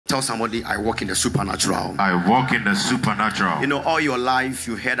Tell somebody, I walk in the supernatural. I walk in the supernatural. You know, all your life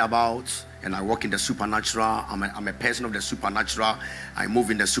you heard about, and I walk in the supernatural. I'm a person of the supernatural. I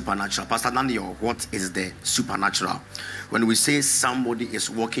move in the supernatural. Pastor Daniel, what is the supernatural? When we say somebody is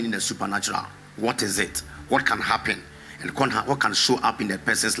walking in the supernatural, what is it? What can happen? And what can show up in the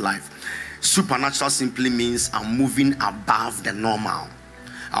person's life? Supernatural simply means I'm moving above the normal.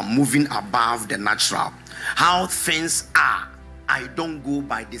 I'm moving above the natural. How things are, I don't go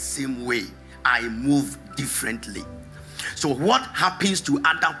by the same way. I move differently. So what happens to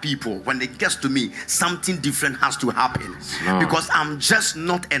other people, when it gets to me, something different has to happen. Because I'm just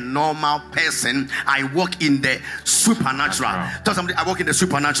not a normal person. I walk in the supernatural. Tell somebody, I walk in the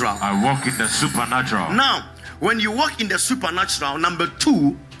supernatural. I walk in the supernatural. Now, when you walk in the supernatural, number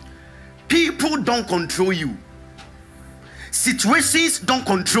 2, people don't control you. Situations don't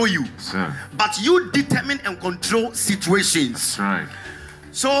control you. Sir. But you determine and control situations. That's right.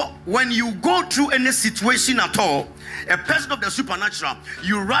 So when you go through any situation at all, a person of the supernatural,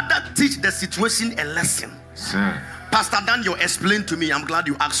 you rather teach the situation a lesson. Sir. Pastor Daniel explained to me. I'm glad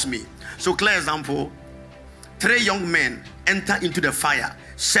you asked me. So clear example. 3 young men enter into the fire.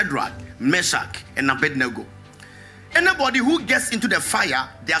 Shadrach, Meshach, and Abednego. Anybody who gets into the fire,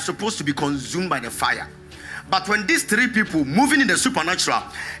 they are supposed to be consumed by the fire. But when these 3 people moving in the supernatural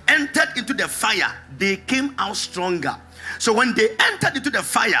entered into the fire, they came out stronger. So when they entered into the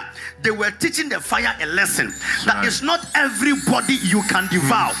fire, they were teaching the fire a lesson. That it's not everybody you can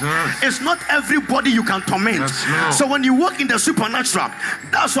devour. It's not everybody you can torment. So when you walk in the supernatural,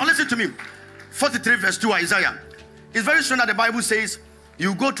 that's why, listen to me. 43 verse 2 Isaiah. It's very strange that the Bible says,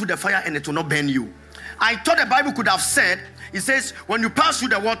 you go through the fire and it will not burn you. I thought the Bible could have said, it says, when you pass through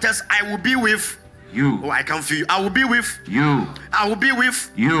the waters, I will be with you. Oh, I can feel you. I will be with you. I will be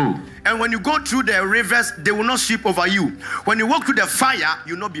with you. And when you go through the rivers, they will not sweep over you. When you walk through the fire,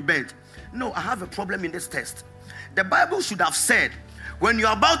 you will not be burnt. No, I have a problem in this text. The Bible should have said, when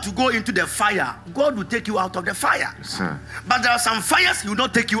you're about to go into the fire, God will take you out of the fire. Yes, sir. But there are some fires He will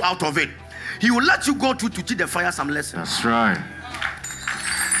not take you out of it. He will let you go through to teach the fire some lessons. That's right.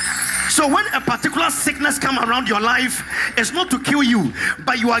 So when a particular sickness comes around your life, it's not to kill you,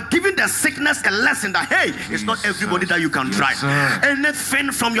 but you are giving the sickness a lesson that, hey, it's not everybody that you can try.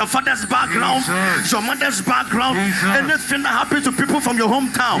 Anything from your father's background, your mother's background, anything that happens to people from your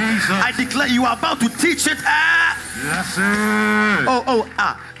hometown, I declare you are about to teach it.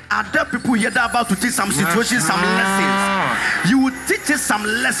 Are there people here that are about to teach some situations, some lessons? You will teach us some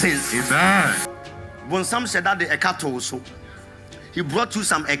lessons. When some said that the Eka also, he brought you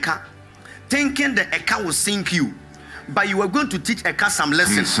some Eka, thinking the Eka will sink you, but you were going to teach Eka some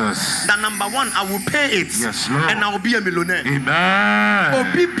lessons. That number 1, I will pay it, and I will be a millionaire. You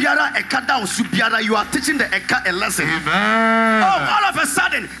are teaching the Eka a lesson. Oh, all of a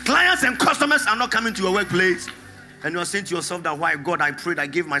sudden, clients and customers are not coming to your workplace. And you are saying to yourself that, why, God, I prayed, I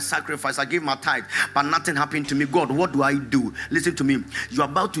gave my sacrifice, I gave my tithe, but nothing happened to me. God, what do I do? Listen to me. You're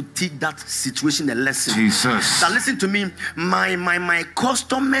about to teach that situation a lesson. Jesus. Now listen to me. My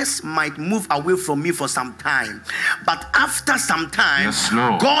customers might move away from me for some time, but after some time,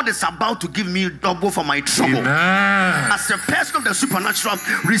 God is about to give me double for my trouble. As a person of the supernatural,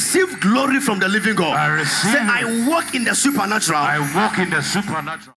 receive glory from the living God. I receive. Say, I walk in the supernatural. I walk in the supernatural.